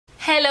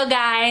Hello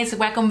guys,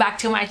 welcome back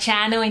to my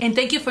channel and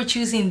thank you for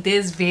choosing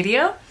this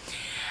video.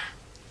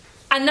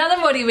 Another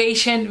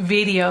motivation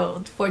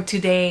video for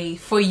today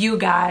for you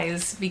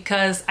guys,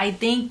 because I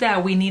think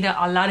that we need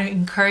a lot of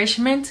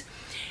encouragement,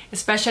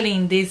 especially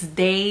in these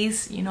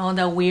days, you know,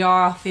 that we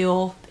all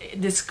feel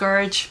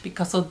discouraged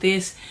because of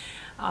this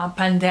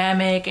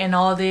pandemic and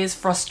all this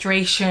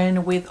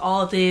frustration with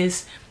all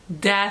this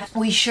death.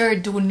 We sure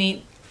do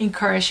need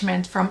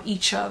encouragement from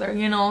each other,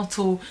 you know,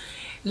 to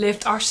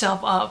lift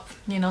ourselves up,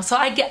 you know. So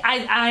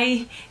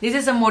this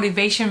is a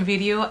motivation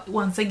video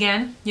once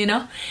again, you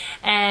know,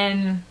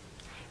 and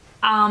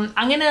I'm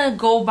gonna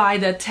go by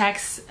the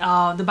text,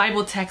 the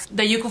Bible text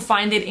that you can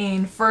find it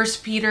in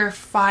 1 Peter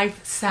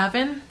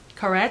 5:7,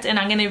 correct? And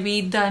I'm gonna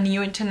read the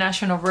New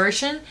International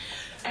Version,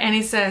 and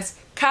it says,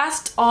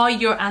 "Cast all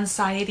your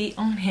anxiety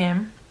on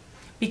him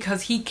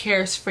because he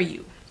cares for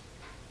you."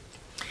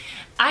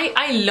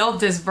 I love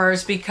this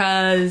verse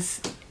because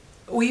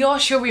we all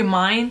should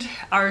remind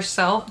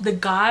ourselves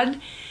that God,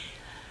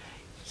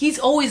 he's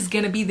always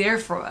gonna be there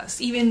for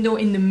us, even though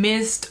in the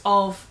midst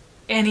of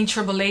any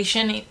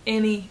tribulation,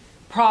 any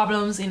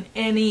problems, in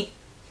any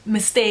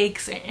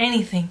mistakes or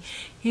anything,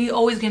 he's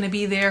always gonna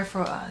be there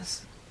for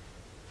us.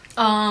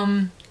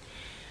 I'm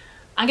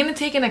gonna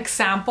take an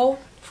example,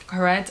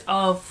 correct,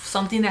 of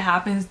something that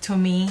happened to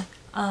me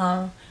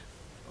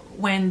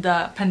when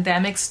the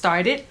pandemic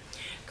started,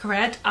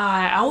 correct.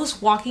 I was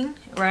walking,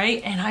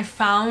 right, and I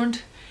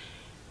found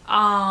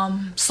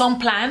some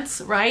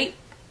plants, right,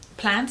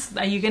 plants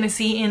that you're gonna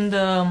see in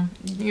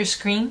your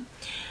screen.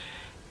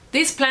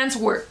 These plants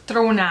were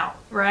thrown out,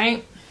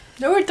 right?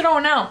 They were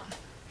thrown out,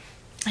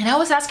 and I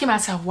was asking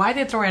myself, why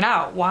they throw it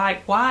out?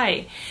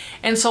 Why?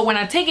 And so when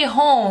I take it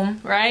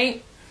home,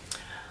 right,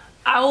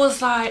 I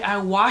was like, I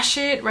wash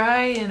it,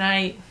 right, and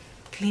I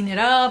clean it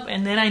up,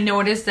 and then I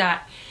noticed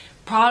that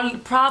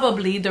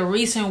probably the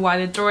reason why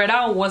they throw it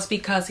out was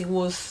because it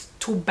was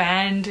too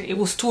bent, it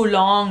was too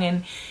long,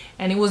 and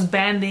it was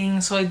bending,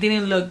 so it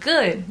didn't look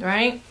good,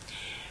 right?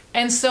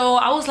 And so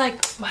I was like,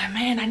 oh,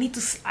 man, I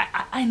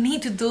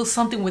need to do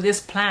something with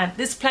this plant.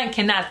 This plant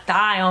cannot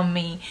die on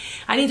me.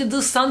 I need to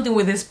do something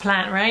with this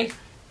plant, right?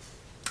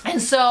 And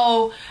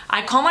so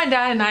I called my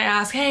dad and I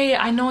asked, hey,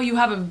 I know you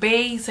have a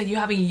vase that you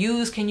haven't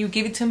used. Can you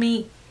give it to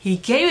me? He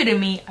gave it to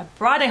me. I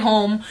brought it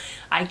home.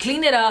 I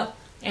cleaned it up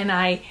and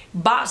I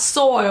bought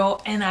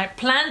soil and I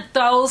planted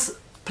those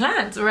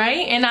plants,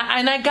 right? And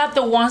I got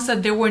the ones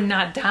that they were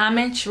not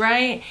damaged,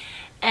 right?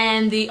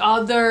 And the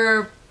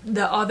other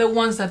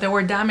ones that they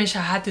were damaged,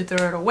 I had to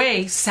throw it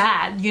away.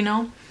 Sad, you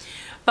know.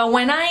 But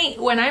when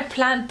I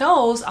plant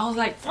those, I was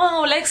like,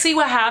 oh, let's see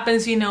what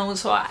happens, you know.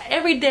 So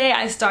every day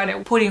I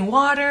started putting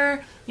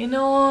water, you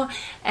know,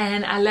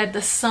 and I let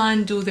the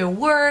sun do their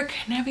work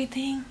and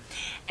everything.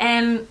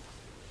 And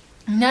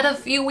not a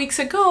few weeks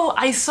ago,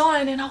 I saw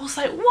it and I was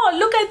like, whoa,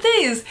 look at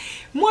this.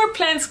 More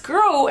plants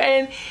grow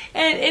and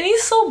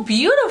it's so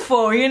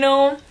beautiful, you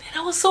know. And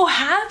I was so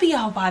happy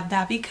about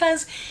that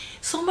because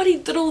somebody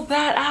threw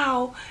that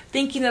out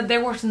thinking that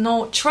there was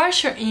no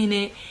treasure in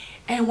it.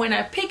 And when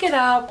I pick it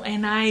up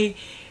and I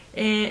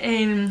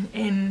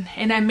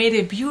made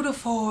it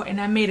beautiful and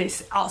I made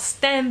it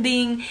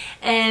outstanding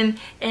and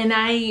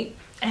I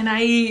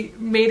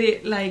made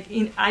it like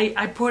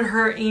I put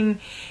her in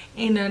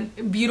a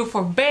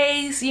beautiful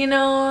vase, you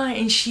know,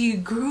 and she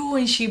grew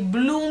and she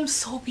bloomed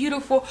so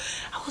beautiful.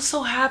 I was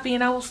so happy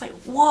and I was like,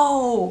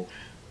 whoa,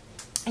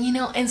 you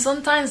know. And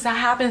sometimes that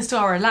happens to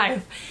our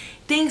life.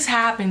 Things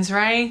happens,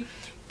 right?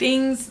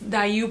 Things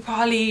that you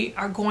probably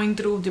are going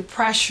through,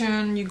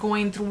 depression, you're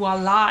going through a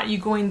lot,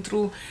 you're going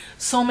through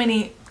so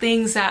many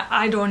things that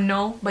I don't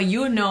know, but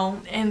you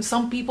know. And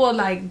some people,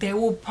 like, they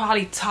will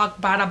probably talk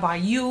bad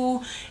about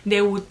you.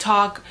 They will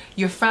talk,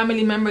 your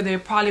family member, they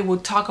probably will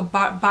talk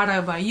bad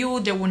about you.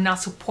 They will not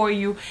support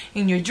you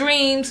in your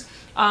dreams.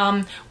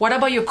 What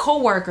about your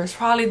co-workers?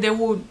 Probably they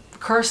will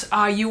curse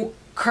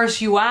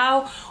you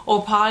out,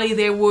 or probably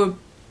they would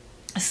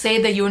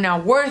say that you're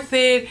not worth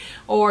it,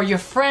 or your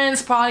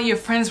friends, probably your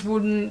friends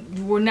would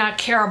not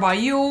care about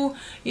you,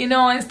 you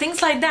know, and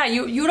things like that.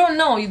 You don't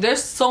know.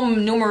 There's so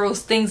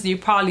numerous things that you're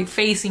probably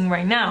facing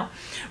right now,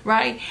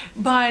 right?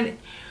 But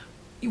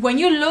when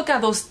you look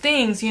at those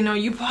things, you know,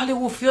 you probably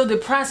will feel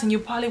depressed and you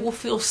probably will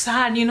feel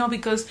sad, you know,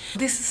 because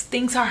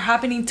things are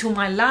happening to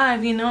my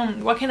life, you know.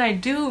 What can I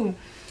do?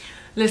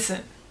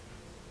 Listen,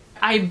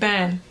 I've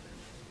been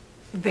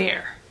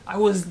there. I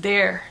was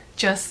there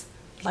just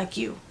like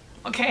you.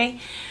 Okay,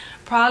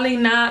 probably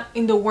not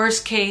in the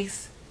worst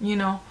case, you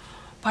know,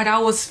 but I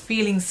was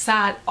feeling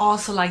sad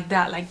also like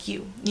that, like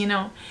you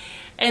know.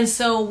 And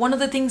so one of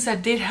the things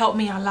that did help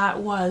me a lot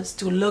was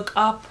to look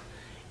up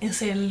and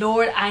say,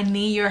 Lord, I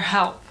need your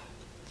help.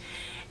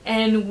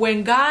 And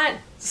when God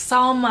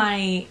saw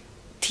my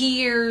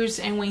tears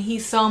and when he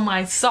saw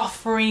my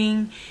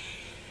suffering,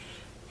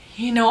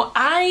 you know,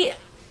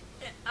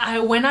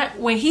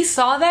 when he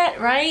saw that,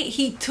 right,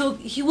 he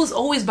was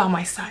always by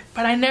my side,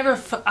 but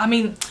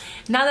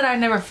not that I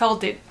never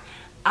felt it,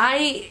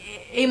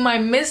 in my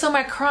midst of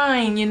my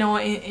crying, you know,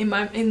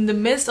 in the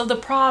midst of the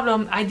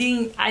problem, I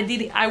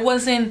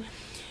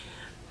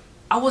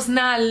was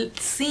not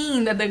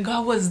seeing that the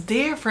God was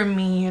there for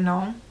me, you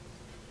know.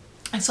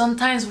 And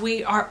sometimes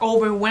we are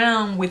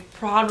overwhelmed with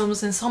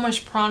problems and so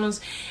much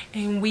problems,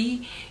 and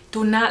we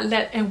don't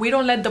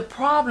let the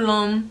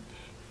problem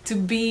to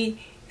be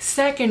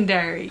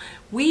secondary.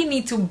 We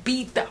need to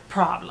beat that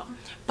problem.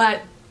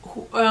 But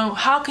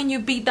how can you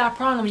beat that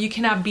problem? You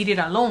cannot beat it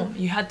alone.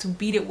 You have to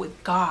beat it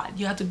with God.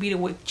 You have to beat it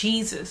with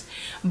Jesus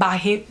by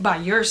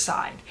your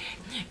side.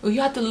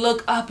 You have to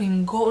look up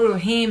and go to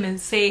him and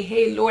say,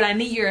 hey Lord, I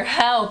need your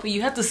help.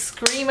 You have to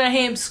scream at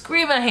him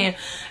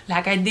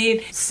like I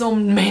did so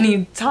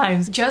many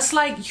times. Just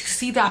like you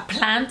see that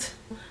plant,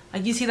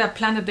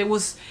 that there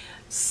was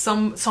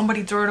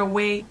somebody threw it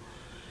away,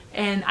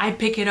 and I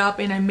pick it up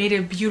and I made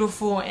it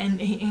beautiful, and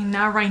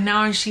now right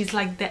now she's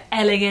like the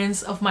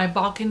elegance of my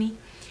balcony.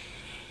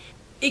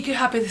 It could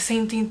happen the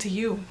same thing to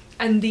you,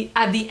 and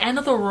at the end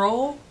of the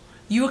road,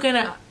 you're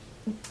gonna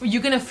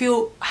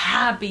feel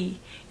happy,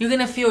 you're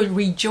gonna feel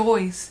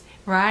rejoice,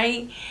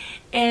 right?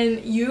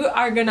 And you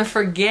are gonna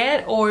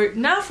forget or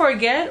not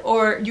forget,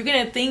 or you're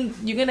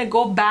gonna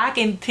go back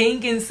and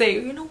think and say,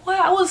 you know what,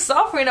 I was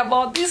suffering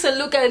about this, and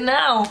look at it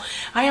now.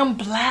 I am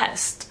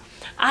blessed.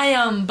 I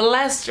am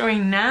blessed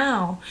right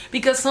now,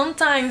 because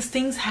sometimes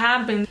things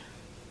happen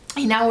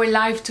in our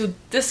life to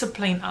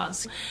discipline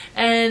us.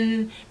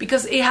 And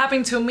because it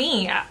happened to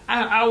me,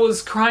 I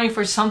was crying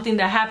for something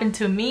that happened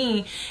to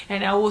me,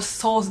 and I was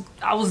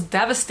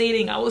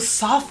devastating, I was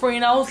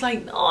suffering. I was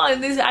like, no,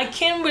 I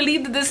can't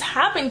believe that this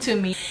happened to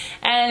me.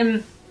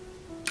 And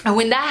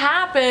when that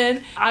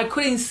happened, I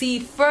couldn't see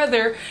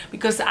further,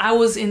 because I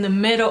was in the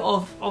middle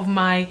of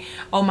my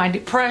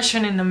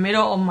depression, in the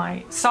middle of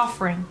my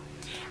suffering.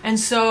 And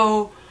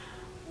so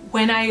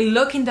when I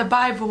look in the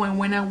Bible, and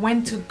when I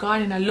went to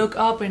God and I look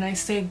up and I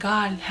say,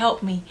 God,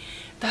 help me,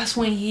 that's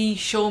when he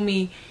showed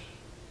me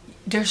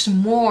there's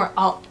more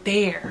out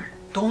there.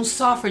 Don't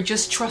suffer,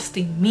 just trust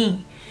in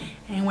me.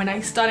 And when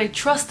I started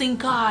trusting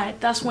God,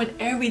 that's when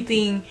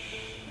everything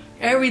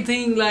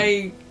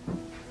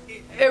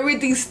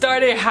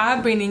started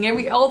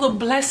happening. All the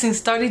blessings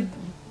started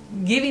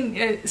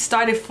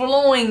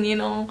flowing, you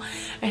know.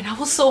 And I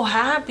was so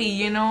happy,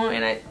 you know.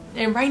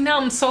 And right now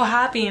I'm so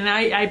happy, and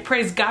I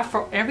praise God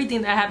for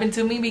everything that happened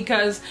to me,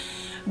 because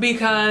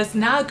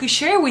now I could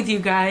share with you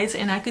guys,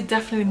 and I could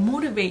definitely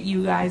motivate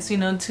you guys, you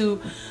know,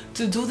 to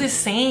do the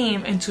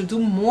same and to do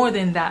more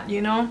than that,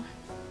 you know.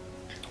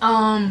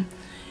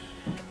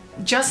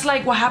 Just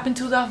like what happened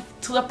to the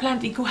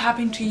plant, it could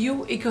happen to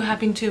you, it could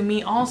happen to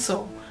me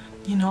also.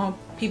 You know,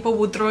 people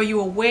would throw you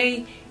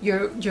away,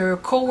 your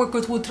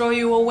co-workers would throw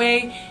you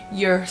away,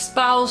 your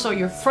spouse or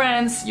your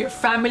friends, your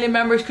family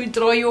members could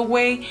throw you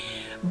away,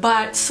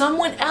 but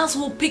someone else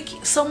will pick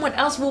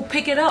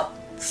it up.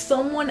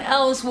 Someone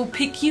else will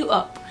pick you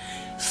up.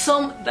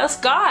 That's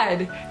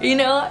God, you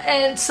know,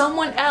 and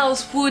someone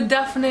else would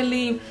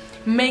definitely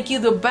make you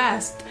the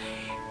best.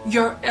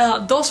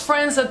 Those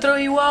friends that throw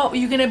you out,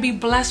 you're gonna be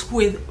blessed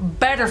with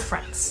better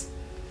friends.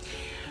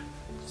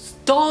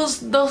 Those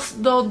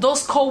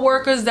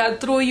co-workers that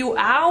throw you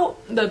out,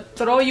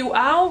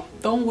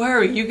 don't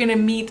worry, you're gonna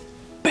meet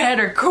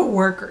better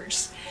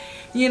co-workers,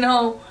 you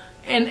know.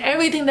 And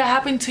everything that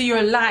happened to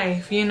your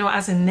life, you know,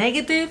 as a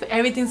negative,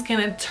 everything's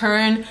gonna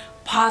turn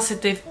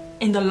positive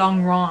in the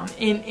long run,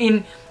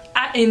 in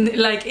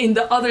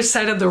the other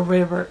side of the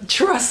river.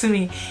 Trust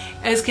me,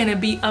 it's gonna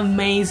be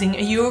amazing.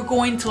 You're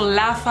going to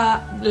laugh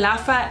at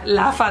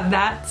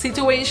that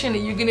situation,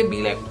 and you're gonna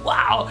be like,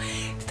 wow,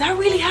 did that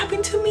really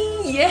happen to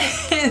me?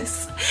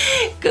 Yes.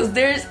 Because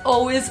there's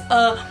always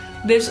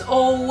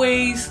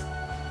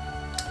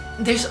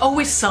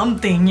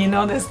something, you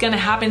know, that's gonna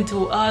happen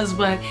to us,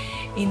 but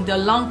in the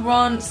long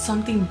run,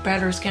 something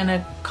better is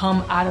gonna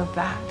come out of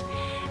that.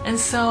 And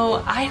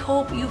so I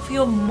hope you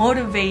feel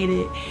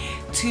motivated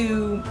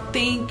to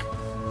think,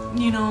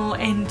 you know,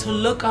 and to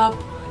look up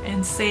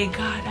and say,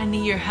 God, I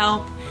need your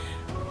help,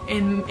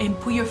 and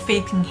put your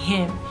faith in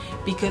him,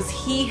 because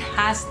he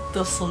has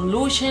the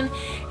solution,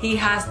 he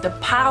has the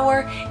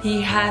power,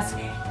 he has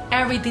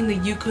everything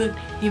that you could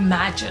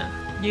imagine.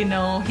 You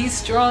know, he's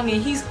strong,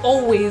 and he's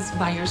always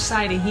by your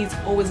side, and he's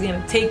always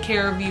gonna take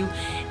care of you,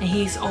 and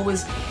he's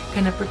always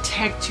gonna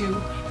protect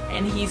you,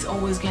 and he's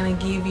always gonna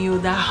give you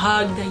the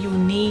hug that you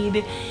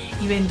need,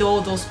 even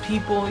though those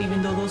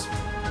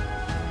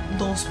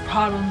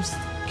problems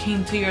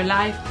came to your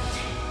life.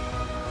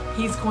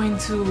 He's going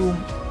to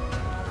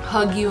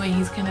hug you, and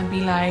he's gonna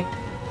be like,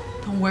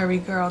 don't worry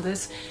girl,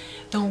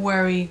 don't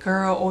worry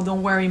girl, or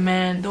don't worry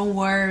man, don't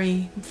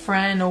worry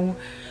friend, or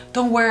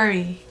don't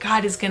worry,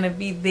 God is gonna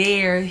be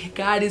there.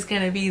 God is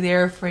gonna be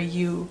there for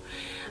you.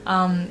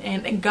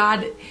 And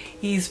God,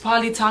 he's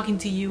probably talking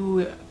to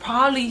you,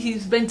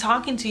 he's been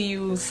talking to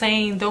you,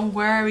 saying, don't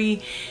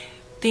worry,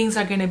 things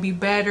are gonna be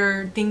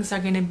better, things are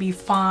gonna be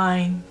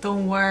fine,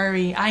 don't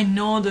worry, I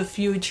know the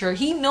future.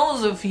 He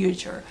knows the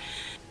future.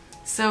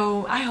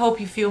 So I hope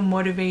you feel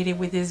motivated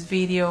with this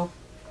video.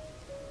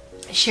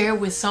 share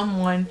with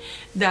someone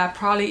that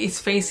probably is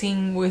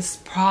facing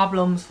with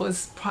problems,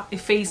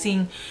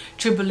 facing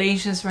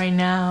tribulations right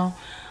now.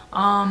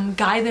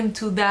 Guide them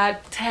to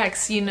that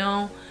text, you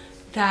know,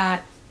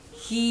 that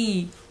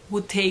he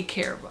will take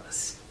care of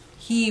us.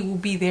 He will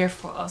be there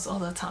for us all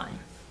the time.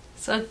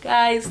 So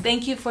guys,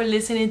 thank you for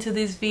listening to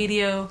this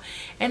video,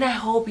 and I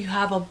hope you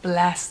have a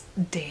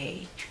blessed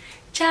day.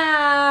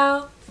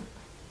 Ciao!